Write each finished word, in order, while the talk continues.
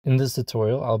In this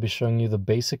tutorial, I'll be showing you the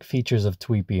basic features of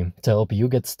Tweepy to help you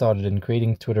get started in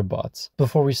creating Twitter bots.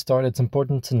 Before we start, it's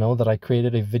important to know that I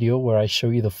created a video where I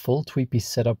show you the full Tweepy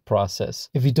setup process.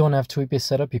 If you don't have Tweepy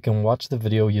setup, you can watch the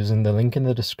video using the link in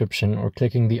the description or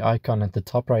clicking the icon at the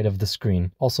top right of the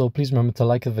screen. Also, please remember to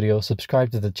like the video,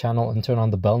 subscribe to the channel, and turn on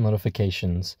the bell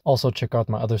notifications. Also, check out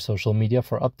my other social media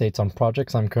for updates on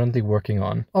projects I'm currently working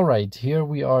on. Alright, here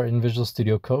we are in Visual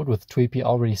Studio Code with Tweepy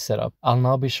already set up. I'll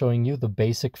now be showing you the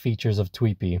basic features of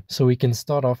Tweepy. So we can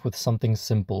start off with something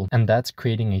simple, and that's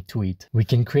creating a tweet. We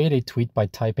can create a tweet by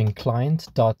typing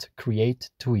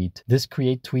client.createTweet. This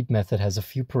createTweet method has a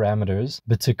few parameters,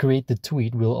 but to create the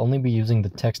tweet, we'll only be using the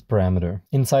text parameter.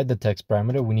 Inside the text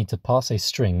parameter, we need to pass a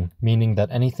string, meaning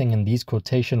that anything in these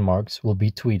quotation marks will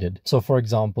be tweeted. So for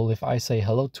example, if I say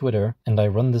hello Twitter and I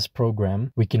run this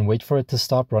program, we can wait for it to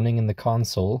stop running in the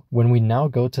console. When we now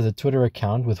go to the Twitter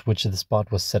account with which this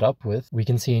bot was set up with, we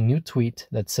can see a new tweet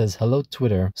that says hello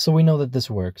Twitter, so we know that this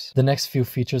works. The next few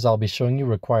features I'll be showing you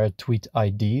require tweet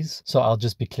IDs, so I'll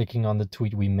just be clicking on the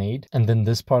tweet we made, and then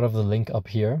this part of the link up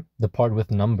here, the part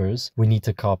with numbers, we need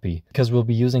to copy, because we'll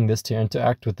be using this to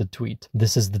interact with the tweet.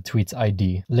 This is the tweet's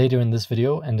ID. Later in this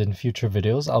video and in future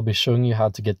videos, I'll be showing you how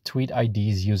to get tweet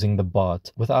IDs using the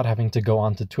bot, without having to go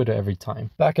onto Twitter every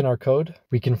time. Back in our code,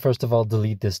 we can first of all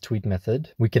delete this tweet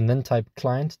method. We can then type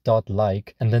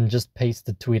client.like and then just paste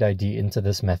the tweet ID into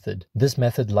this method. This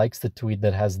method likes the tweet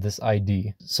that has this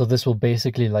ID, so this will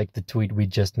basically like the tweet we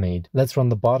just made. Let's run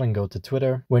the bot and go to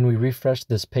Twitter. When we refresh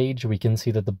this page, we can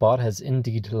see that the bot has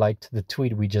indeed liked the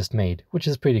tweet we just made, which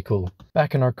is pretty cool.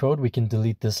 Back in our code, we can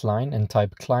delete this line and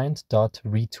type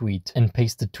client.retweet and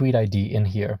paste the tweet ID in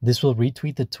here. This will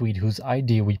retweet the tweet whose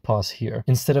ID we pass here.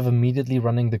 Instead of immediately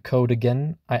running the code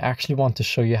again, I actually want to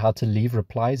show you how to leave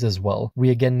replies as well. We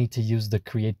again need to use the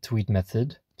createTweet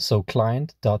method. So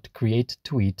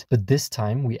client.createTweet, but this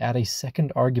time we add a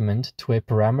second argument to a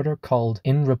parameter called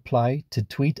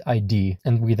inReplyToTweetID,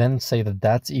 and we then say that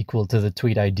that's equal to the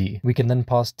tweet ID. We can then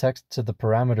pass text to the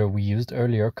parameter we used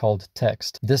earlier called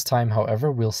text. This time,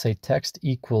 however, we'll say text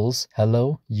equals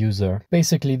hello user.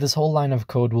 Basically, this whole line of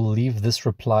code will leave this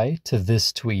reply to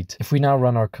this tweet. If we now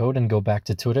run our code and go back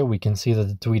to Twitter, we can see that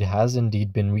the tweet has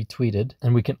indeed been retweeted,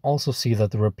 and we can also see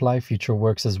that the reply feature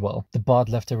works as well. The bot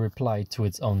left a reply to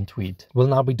its own tweet. We'll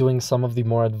now be doing some of the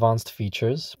more advanced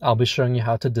features. I'll be showing you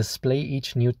how to display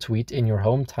each new tweet in your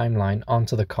home timeline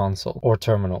onto the console or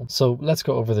terminal. So let's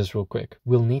go over this real quick.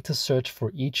 We'll need to search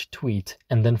for each tweet,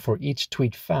 and then for each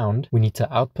tweet found, we need to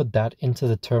output that into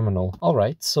the terminal.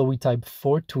 Alright, so we type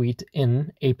for tweet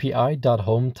in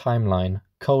api.hometimeline :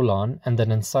 and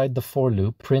then inside the for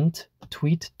loop, print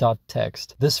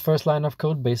tweet.text. This first line of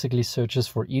code basically searches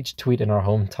for each tweet in our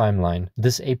home timeline.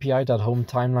 This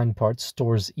api.hometimeline part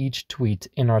stores each tweet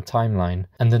in our timeline,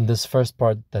 and then this first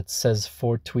part that says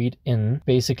for tweet in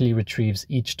basically retrieves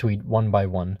each tweet one by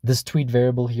one. This tweet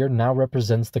variable here now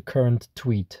represents the current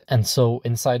tweet, and so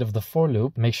inside of the for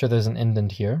loop, make sure there's an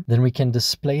indent here, then we can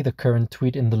display the current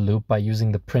tweet in the loop by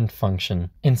using the print function.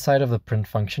 Inside of the print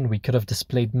function, we could have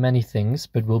displayed many things,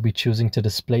 but we'll be choosing to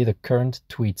display the current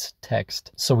tweet's text.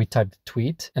 So we type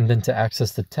tweet, and then to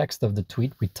access the text of the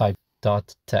tweet, we type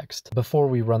 .text. Before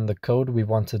we run the code, we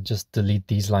want to just delete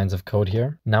these lines of code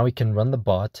here. Now we can run the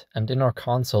bot, and in our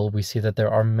console, we see that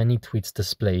there are many tweets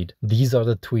displayed. These are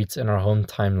the tweets in our home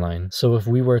timeline. So if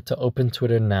we were to open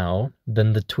Twitter now,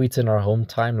 then the tweets in our home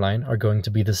timeline are going to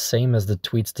be the same as the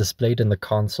tweets displayed in the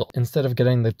console. Instead of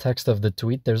getting the text of the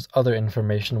tweet, there's other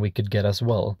information we could get as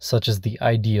well, such as the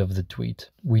ID of the tweet.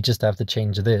 We just have to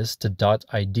change this to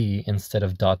 .id instead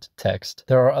of .text.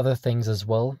 There are other things as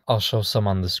well. I'll show some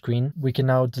on the screen. We can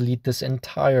now delete this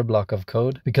entire block of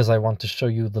code because I want to show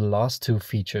you the last two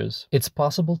features. It's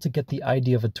possible to get the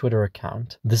ID of a Twitter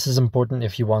account. This is important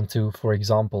if you want to, for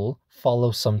example,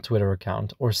 follow some Twitter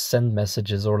account or send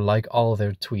messages or like all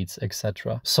their tweets,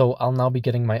 etc. So I'll now be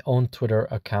getting my own Twitter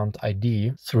account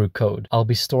ID through code. I'll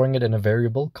be storing it in a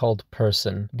variable called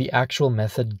person. The actual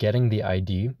method getting the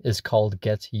ID is called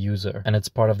getUser, and it's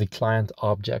part of the client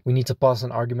object. We need to pass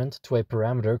an argument to a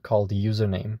parameter called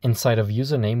username. Inside of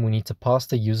username, we need to pass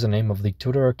the username of the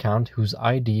Twitter account whose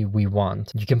ID we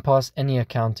want. You can pass any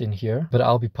account in here, but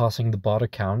I'll be passing the bot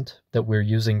account that we're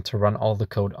using to run all the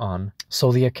code on.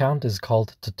 So the account is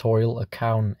called tutorial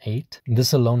account 8.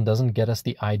 This alone doesn't get us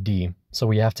the ID. So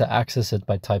we have to access it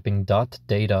by typing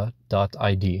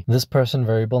 .data.id. This person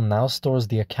variable now stores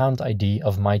the account ID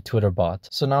of my Twitter bot.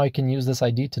 So now I can use this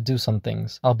ID to do some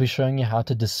things. I'll be showing you how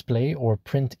to display or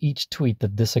print each tweet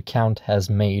that this account has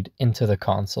made into the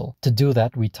console. To do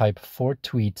that, we type for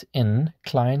tweet in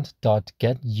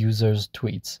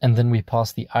client.getUsersTweets, and then we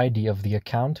pass the ID of the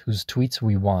account whose tweets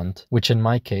we want, which in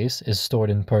my case is stored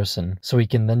in person. So we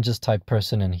can then just type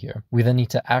person in here. We then need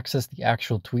to access the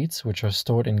actual tweets, which are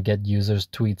stored in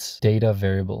getUsersTweets data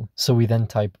variable. So we then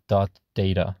type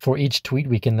 .data. For each tweet,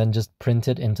 we can then just print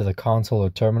it into the console or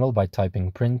terminal by typing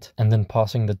print, and then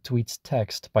passing the tweet's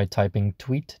text by typing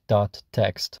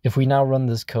tweet.text. If we now run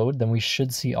this code, then we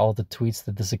should see all the tweets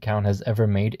that this account has ever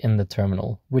made in the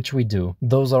terminal, which we do.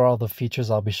 Those are all the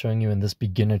features I'll be showing you in this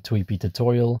beginner Tweepy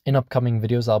tutorial. In upcoming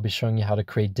videos, I'll be showing you how to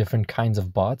create different kinds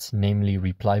of bots, namely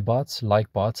reply bots, like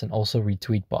bots, and also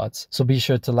retweet bots. So be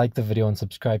sure to like the video and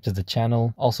subscribe to the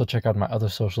channel. Also check out my other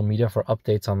social media for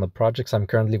updates on the projects I'm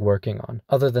currently working on.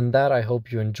 Other than that, I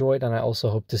hope you enjoyed, and I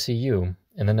also hope to see you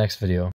in the next video.